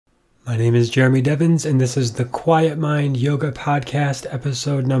My name is Jeremy Devins, and this is the Quiet Mind Yoga Podcast,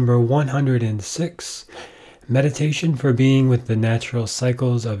 episode number 106, Meditation for Being with the Natural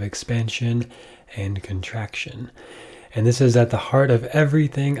Cycles of Expansion and Contraction. And this is at the heart of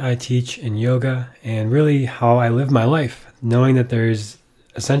everything I teach in yoga and really how I live my life, knowing that there's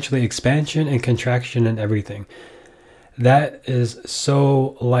essentially expansion and contraction in everything. That is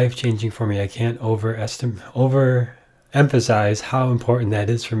so life-changing for me. I can't overemphasize how important that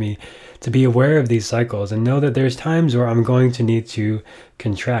is for me to be aware of these cycles and know that there's times where I'm going to need to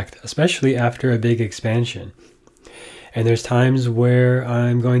contract, especially after a big expansion. And there's times where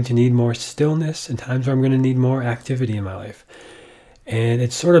I'm going to need more stillness and times where I'm going to need more activity in my life. And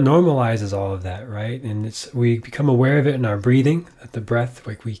it sort of normalizes all of that, right? And we become aware of it in our breathing, that the breath,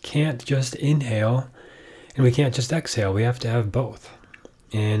 like we can't just inhale and we can't just exhale. We have to have both.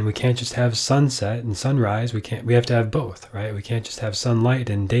 And we can't just have sunset and sunrise. We have to have both, right? We can't just have sunlight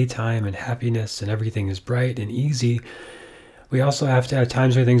and daytime and happiness and everything is bright and easy. We also have to have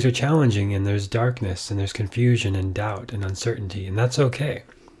times where things are challenging and there's darkness and there's confusion and doubt and uncertainty, and that's okay.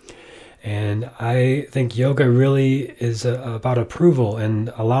 And I think yoga really is about approval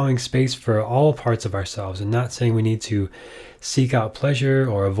and allowing space for all parts of ourselves, and not saying we need to seek out pleasure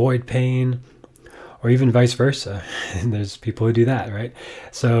or avoid pain, or even vice versa. And there's people who do that, right?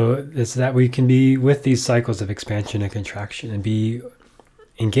 So it's that we can be with these cycles of expansion and contraction and be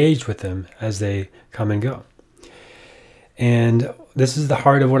engaged with them as they come and go. And this is the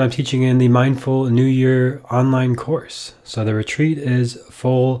heart of what I'm teaching in the Mindful New Year online course. So the retreat is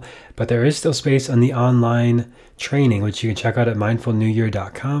full, but there is still space on the online training, which you can check out at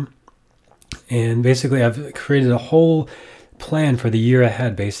mindfulnewyear.com. And basically I've created a whole plan for the year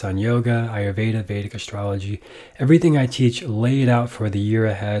ahead based on yoga, Ayurveda, Vedic astrology, everything I teach laid out for the year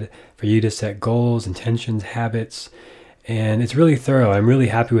ahead for you to set goals, intentions, habits, and it's really thorough. I'm really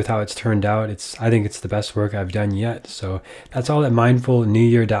happy with how it's turned out. I think it's the best work I've done yet. So that's all at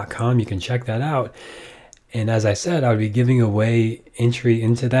mindfulnewyear.com. You can check that out. And as I said, I would be giving away entry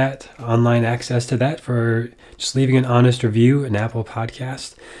into that, online access to that, for just leaving an honest review, an Apple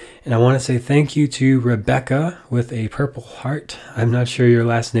Podcast. And I want to say thank you to Rebecca with a purple heart. I'm not sure your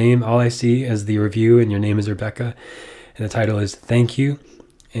last name. All I see is the review and your name is Rebecca. And the title is Thank You.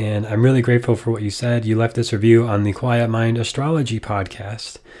 And I'm really grateful for what you said. You left this review on the Quiet Mind Astrology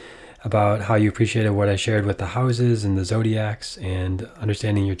podcast about how you appreciated what I shared with the houses and the zodiacs and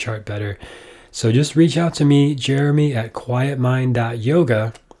understanding your chart better. So just reach out to me, Jeremy at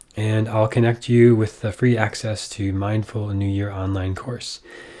quietmind.yoga, and I'll connect you with the free access to Mindful New Year online course.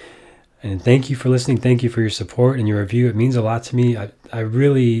 And thank you for listening. Thank you for your support and your review. It means a lot to me. I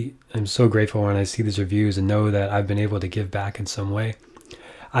really am so grateful when I see these reviews and know that I've been able to give back in some way.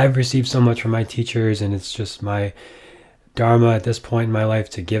 I've received so much from my teachers, and it's just my dharma at this point in my life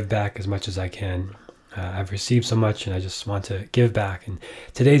to give back as much as I can. I've received so much, and I just want to give back. And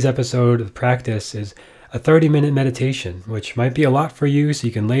today's episode of the practice is a 30-minute meditation, which might be a lot for you, so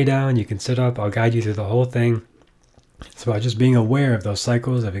you can lay down, you can sit up. I'll guide you through the whole thing. It's about just being aware of those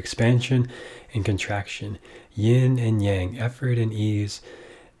cycles of expansion and contraction, yin and yang, effort and ease,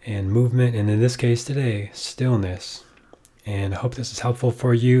 and movement, and in this case today, stillness. And I hope this is helpful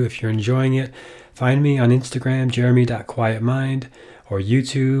for you. If you're enjoying it, find me on Instagram, jeremy.quietmind, or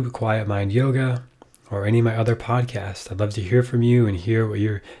YouTube, Quiet Mind Yoga, or any of my other podcasts. I'd love to hear from you and hear what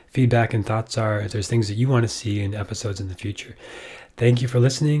your feedback and thoughts are, if there's things that you want to see in episodes in the future. Thank you for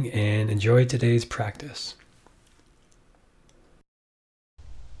listening, and enjoy today's practice.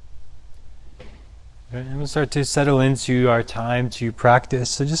 And we'll start to settle into our time to practice.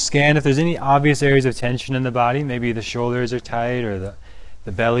 So just scan if there's any obvious areas of tension in the body. Maybe the shoulders are tight, or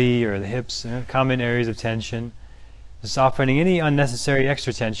the belly, or the hips, common areas of tension. Just softening any unnecessary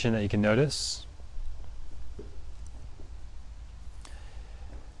extra tension that you can notice.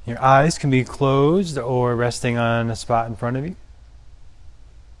 Your eyes can be closed or resting on a spot in front of you.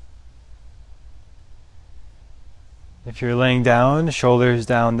 If you're laying down, shoulders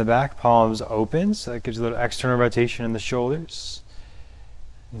down the back, palms open, so that gives you a little external rotation in the shoulders.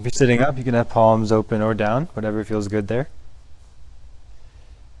 If you're sitting up, you can have palms open or down, whatever feels good there.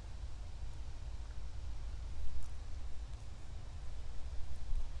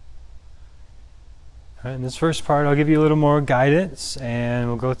 All right, in this first part, I'll give you a little more guidance, and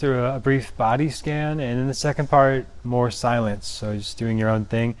we'll go through a brief body scan, and in the second part, more silence. So just doing your own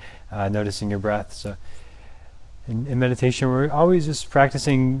thing, noticing your breath. So in meditation, we're always just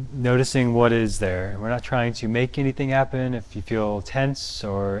practicing noticing what is there. We're not trying to make anything happen. If you feel tense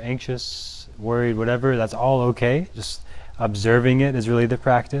or anxious, worried, whatever, that's all okay. Just observing it is really the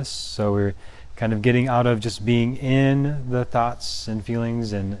practice. So we're kind of getting out of just being in the thoughts and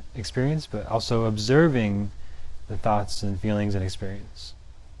feelings and experience, but also observing the thoughts and feelings and experience.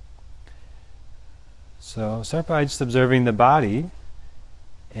 So start by just observing the body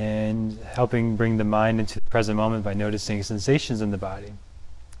and helping bring the mind into the present moment by noticing sensations in the body.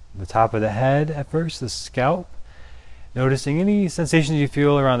 The top of the head at first, the scalp, noticing any sensations you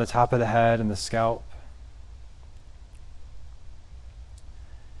feel around the top of the head and the scalp.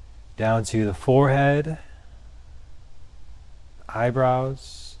 Down to the forehead,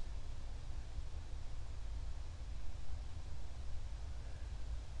 eyebrows,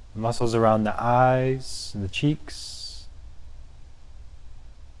 muscles around the eyes and the cheeks,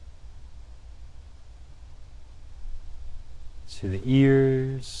 to the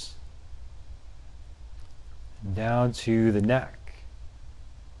ears, and down to the neck.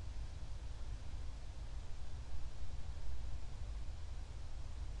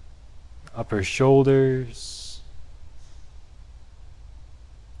 Upper shoulders,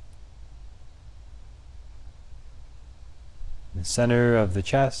 the center of the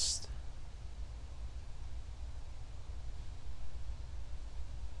chest,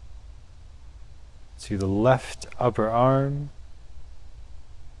 to the left upper arm,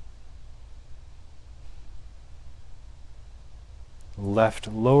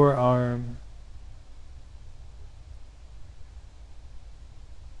 left lower arm,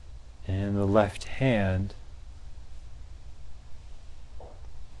 and the left hand,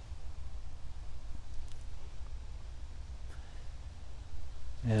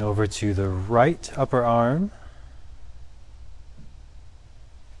 and over to the right upper arm,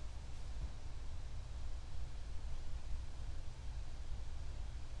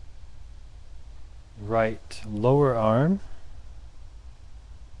 right lower arm,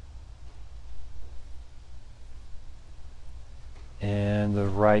 and the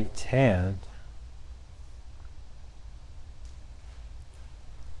right hand,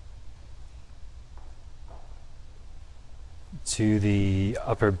 to the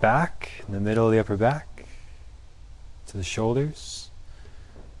upper back, in the middle of the upper back, to the shoulders,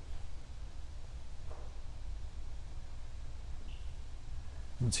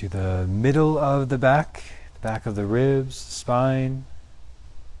 to the middle of the back of the ribs, spine,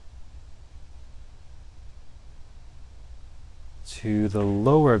 to the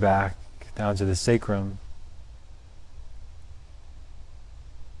lower back, down to the sacrum,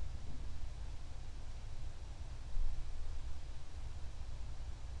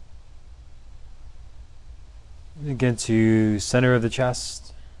 again to center of the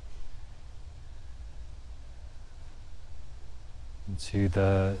chest, to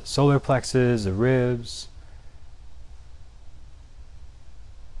the solar plexus, the ribs,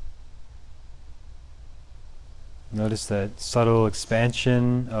 notice that subtle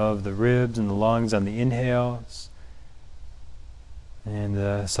expansion of the ribs and the lungs on the inhales, and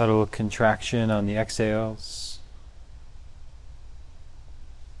the subtle contraction on the exhales.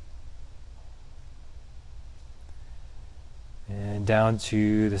 And down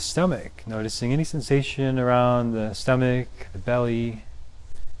to the stomach, noticing any sensation around the stomach, the belly,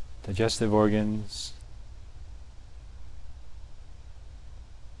 digestive organs.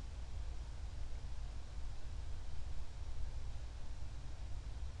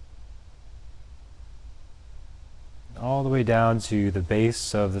 All the way down to the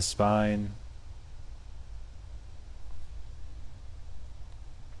base of the spine.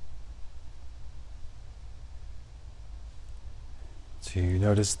 To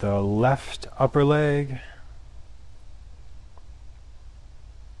notice the left upper leg,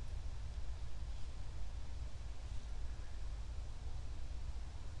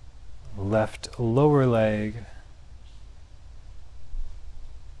 left lower leg,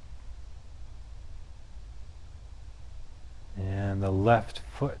 and the left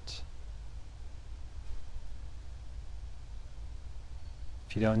foot.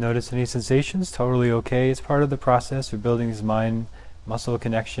 If you don't notice any sensations, totally okay. It's part of the process of building this mind muscle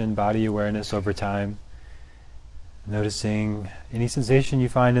connection, body awareness over time. Noticing any sensation you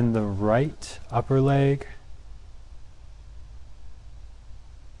find in the right upper leg,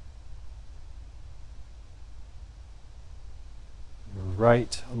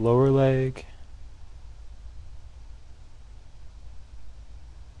 right lower leg,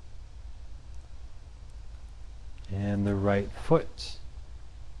 and the right foot.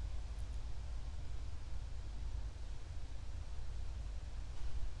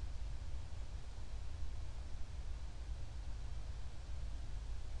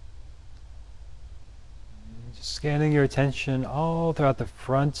 Scanning your attention all throughout the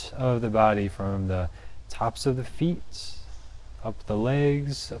front of the body, from the tops of the feet up the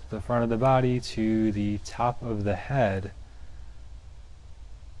legs, up the front of the body to the top of the head.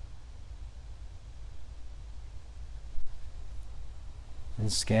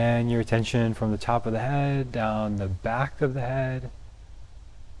 And scan your attention from the top of the head down the back of the head,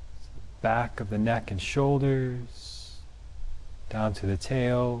 back of the neck and shoulders, down to the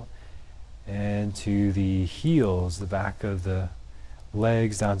tail, and to the heels, the back of the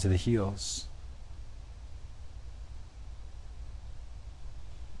legs down to the heels.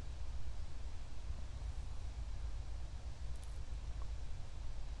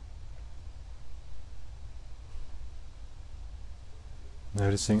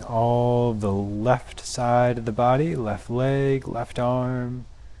 Noticing all the left side of the body, left leg, left arm,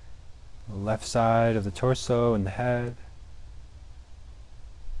 the left side of the torso and the head.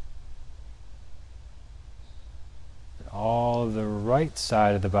 All of the right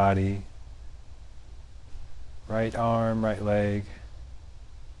side of the body, right arm, right leg,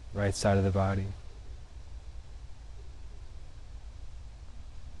 right side of the body.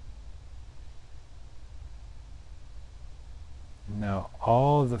 Now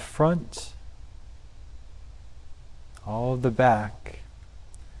all of the front, all of the back,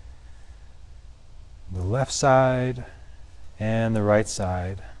 the left side and the right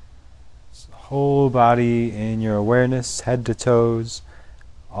side. So whole body in your awareness, head to toes,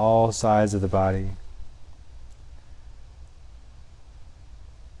 all sides of the body.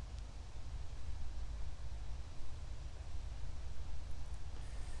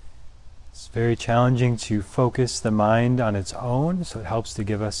 It's very challenging to focus the mind on its own, so it helps to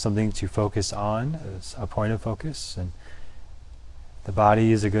give us something to focus on as a point of focus. And the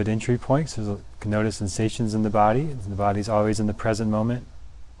body is a good entry point, so you can notice sensations in the body. The body's always in the present moment.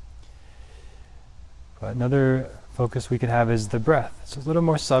 But another focus we can have is the breath. It's a little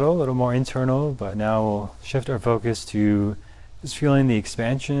more subtle, a little more internal, but now we'll shift our focus to just feeling the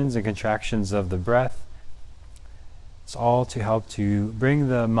expansions and contractions of the breath. It's all to help to bring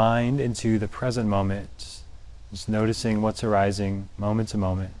the mind into the present moment, just noticing what's arising moment to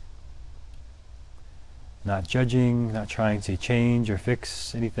moment. Not judging, not trying to change or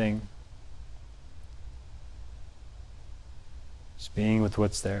fix anything. Just being with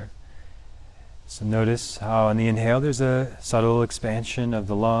what's there. So notice how on the inhale there's a subtle expansion of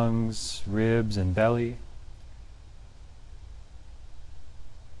the lungs, ribs, and belly.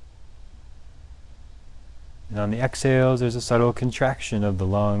 And on the exhales, there's a subtle contraction of the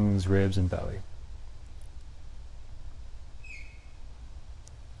lungs, ribs, and belly.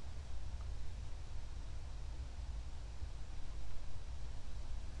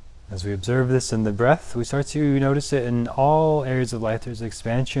 As we observe this in the breath, we start to notice it in all areas of life. There's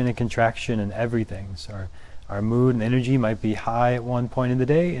expansion and contraction in everything. So our mood and energy might be high at one point in the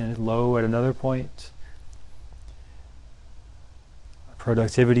day and low at another point.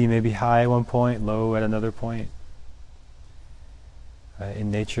 Productivity may be high at one point, low at another point. In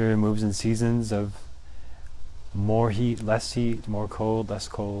nature, it moves in seasons of more heat, less heat, more cold, less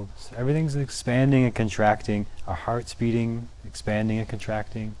cold. So everything's expanding and contracting. Our heart's beating, expanding and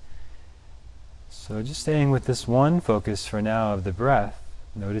contracting. So just staying with this one focus for now of the breath,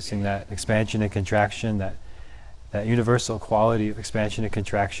 noticing that expansion and contraction, that universal quality of expansion and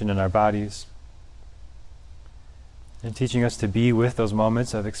contraction in our bodies. And teaching us to be with those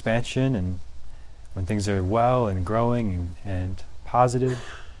moments of expansion and when things are well and growing and positive,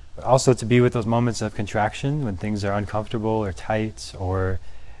 but also to be with those moments of contraction when things are uncomfortable or tight, or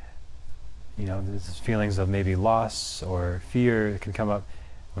there's feelings of maybe loss or fear that can come up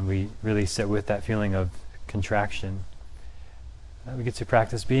when we really sit with that feeling of contraction. We get to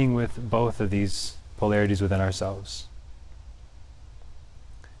practice being with both of these polarities within ourselves.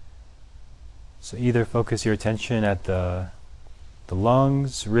 So either focus your attention at the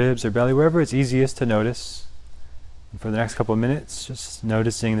lungs, ribs, or belly, wherever it's easiest to notice. And for the next couple of minutes, just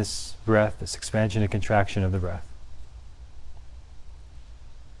noticing this breath, this expansion and contraction of the breath.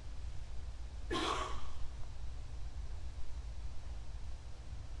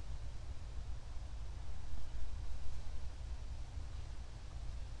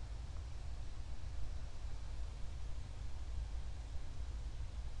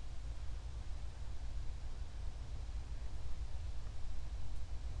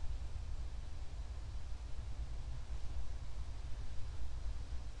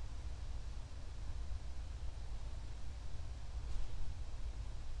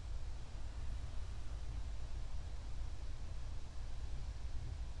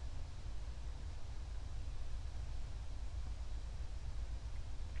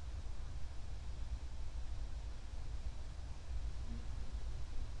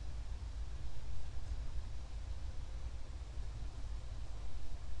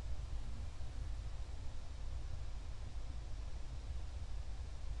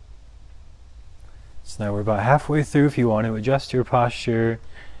 So now we're about halfway through. If you want to adjust your posture,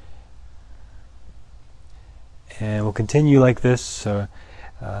 and we'll continue like this. So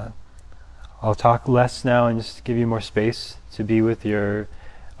I'll talk less now and just give you more space to be with your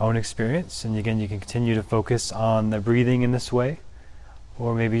own experience. And again, you can continue to focus on the breathing in this way,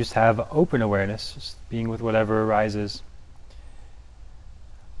 or maybe just have open awareness, just being with whatever arises.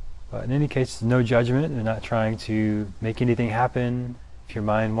 But in any case, no judgment. We're not trying to make anything happen. If your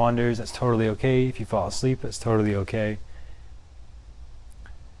mind wanders, that's totally okay. If you fall asleep, that's totally okay.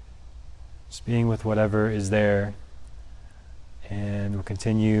 Just being with whatever is there, and we'll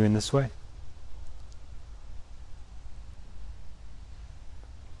continue in this way.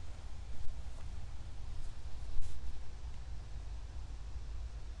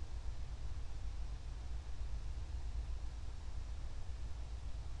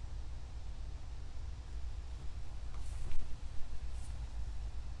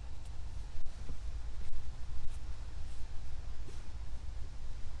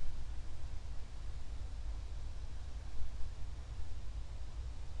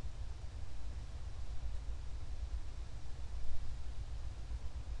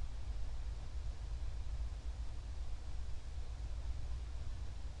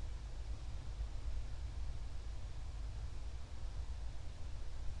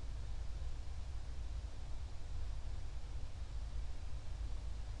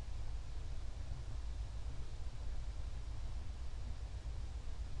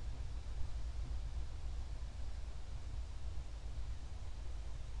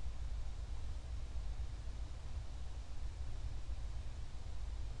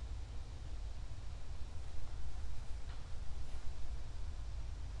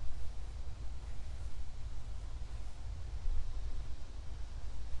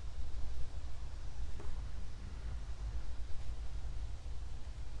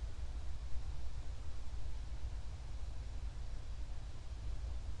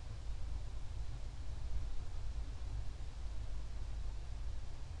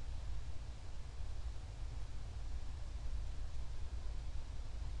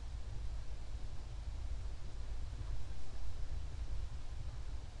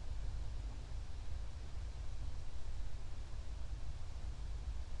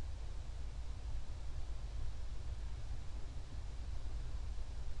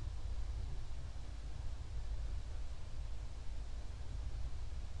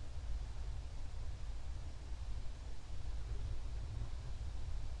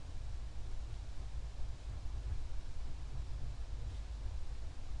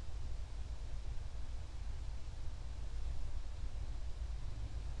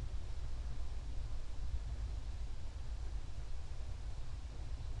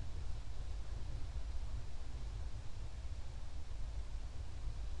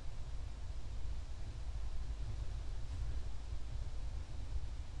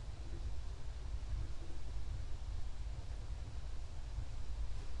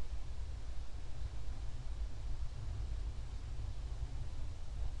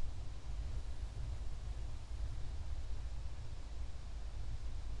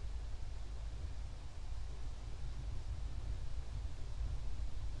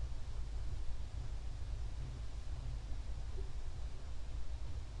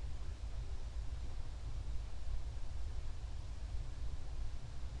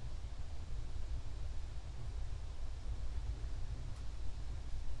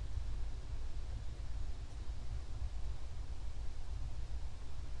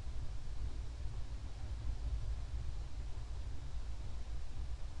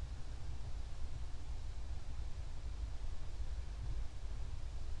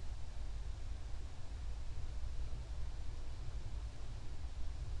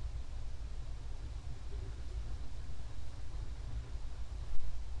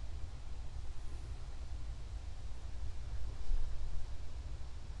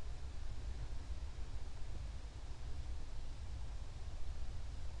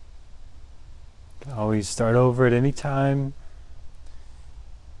 Always start over at any time.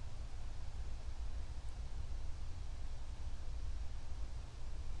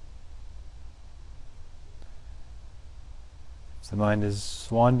 If the mind has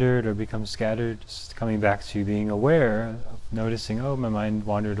wandered or become scattered, just coming back to being aware of noticing, oh, my mind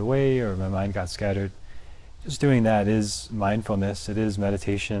wandered away or my mind got scattered. Just doing that is mindfulness, it is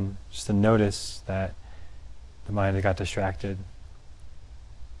meditation, just to notice that the mind got distracted.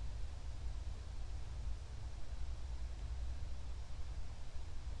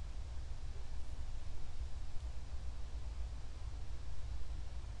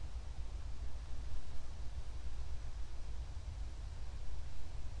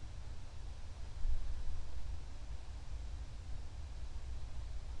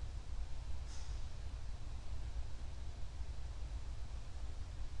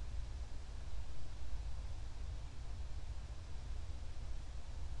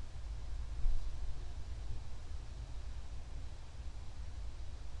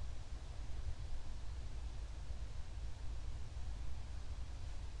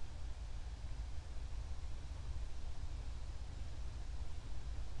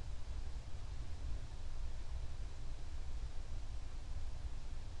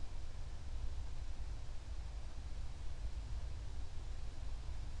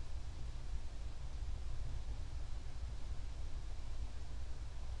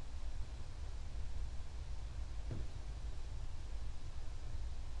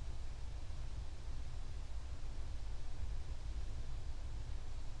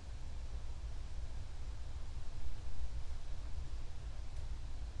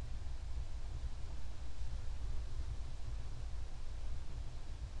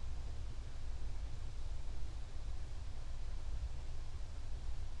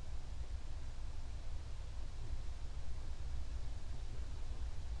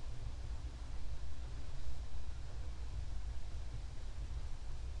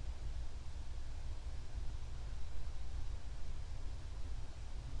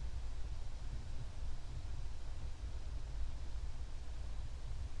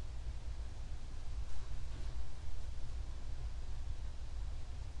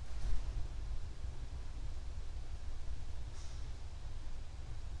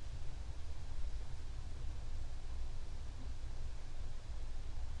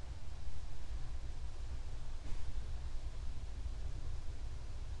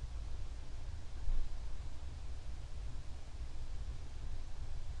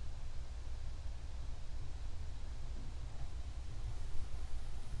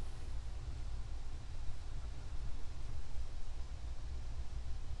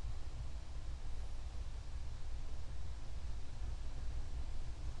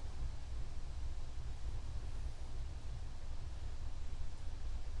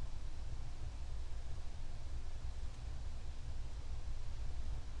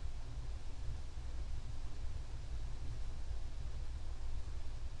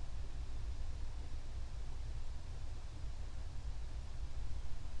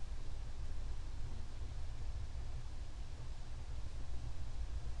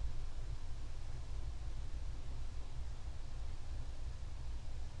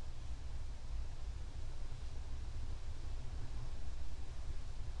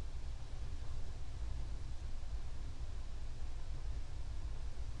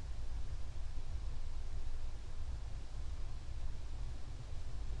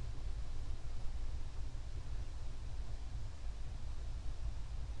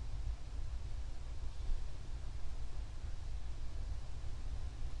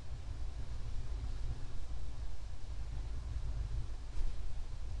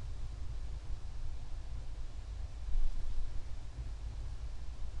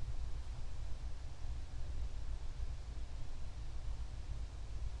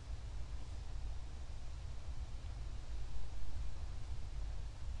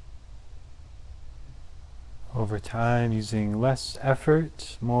 over time, using less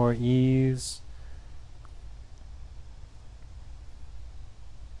effort, more ease.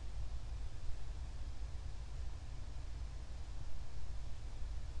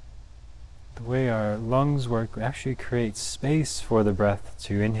 The way our lungs work actually creates space for the breath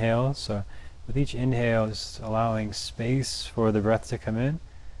to inhale. So with each inhale, just allowing space for the breath to come in.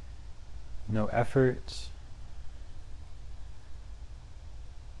 No effort.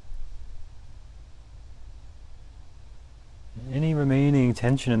 Any remaining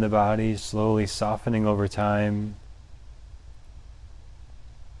tension in the body slowly softening over time.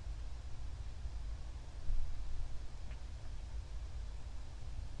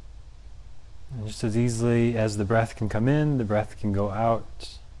 And just as easily as the breath can come in, the breath can go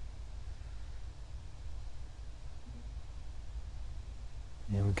out.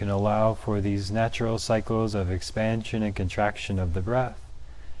 And we can allow for these natural cycles of expansion and contraction of the breath,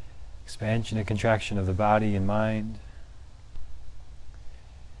 expansion and contraction of the body and mind.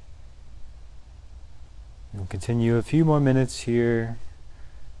 We'll continue a few more minutes here,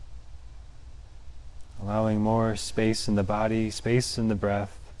 allowing more space in the body, space in the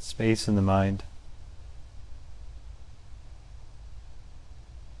breath, space in the mind.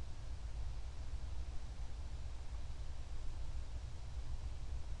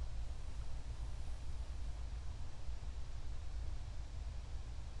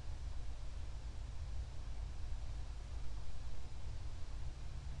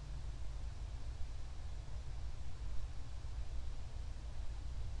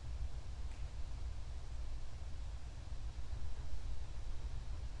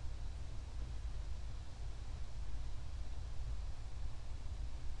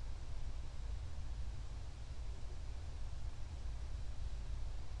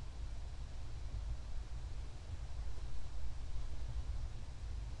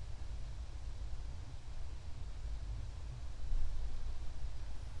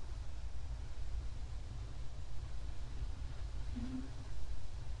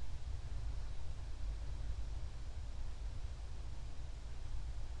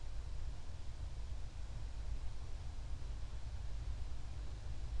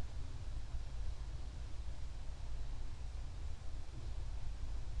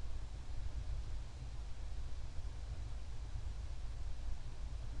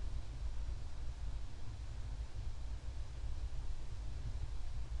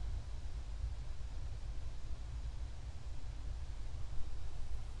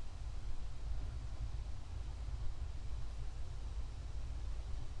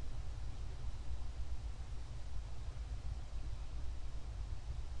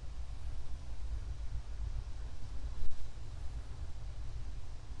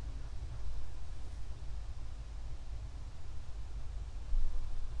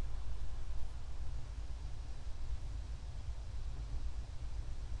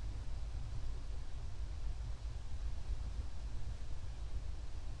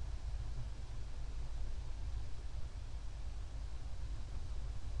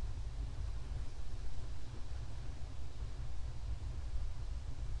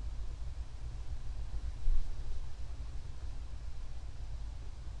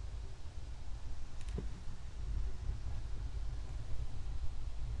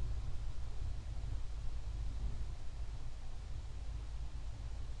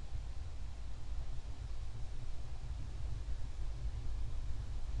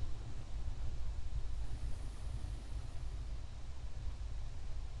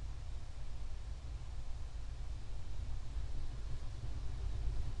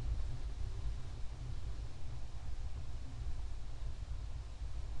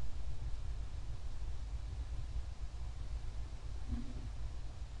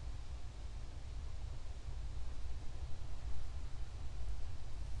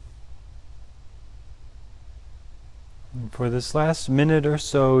 For this last minute or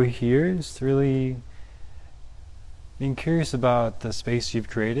so here, is really being curious about the space you've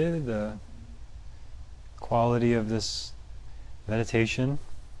created, the quality of this meditation.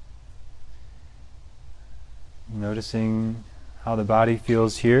 Noticing how the body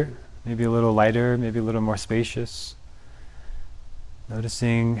feels here, maybe a little lighter, maybe a little more spacious.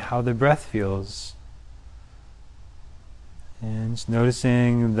 Noticing how the breath feels. And just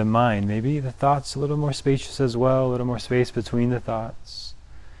noticing the mind, maybe the thoughts a little more spacious as well, a little more space between the thoughts.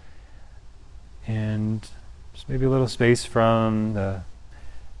 And just maybe a little space from the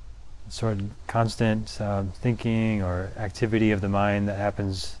sort of constant thinking or activity of the mind that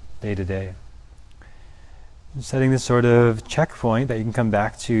happens day to day. And setting this sort of checkpoint that you can come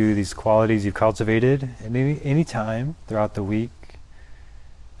back to these qualities you've cultivated at any time throughout the week,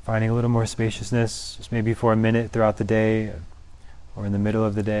 finding a little more spaciousness, just maybe for a minute throughout the day or in the middle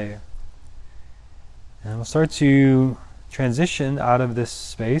of the day. And we'll start to transition out of this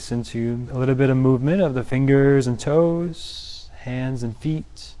space into a little bit of movement of the fingers and toes, hands and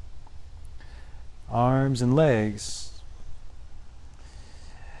feet, arms and legs.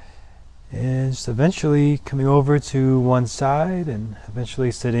 And just eventually coming over to one side and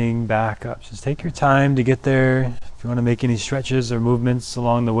eventually sitting back up. Just take your time to get there. If you want to make any stretches or movements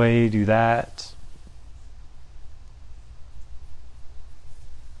along the way, do that.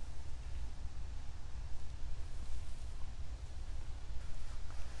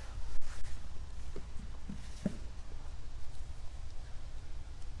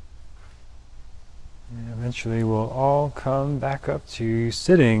 And eventually we'll all come back up to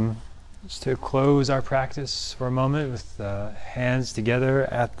sitting. Just to close our practice for a moment with the hands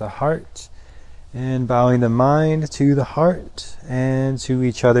together at the heart and bowing the mind to the heart and to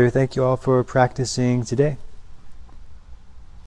each other. Thank you all for practicing today.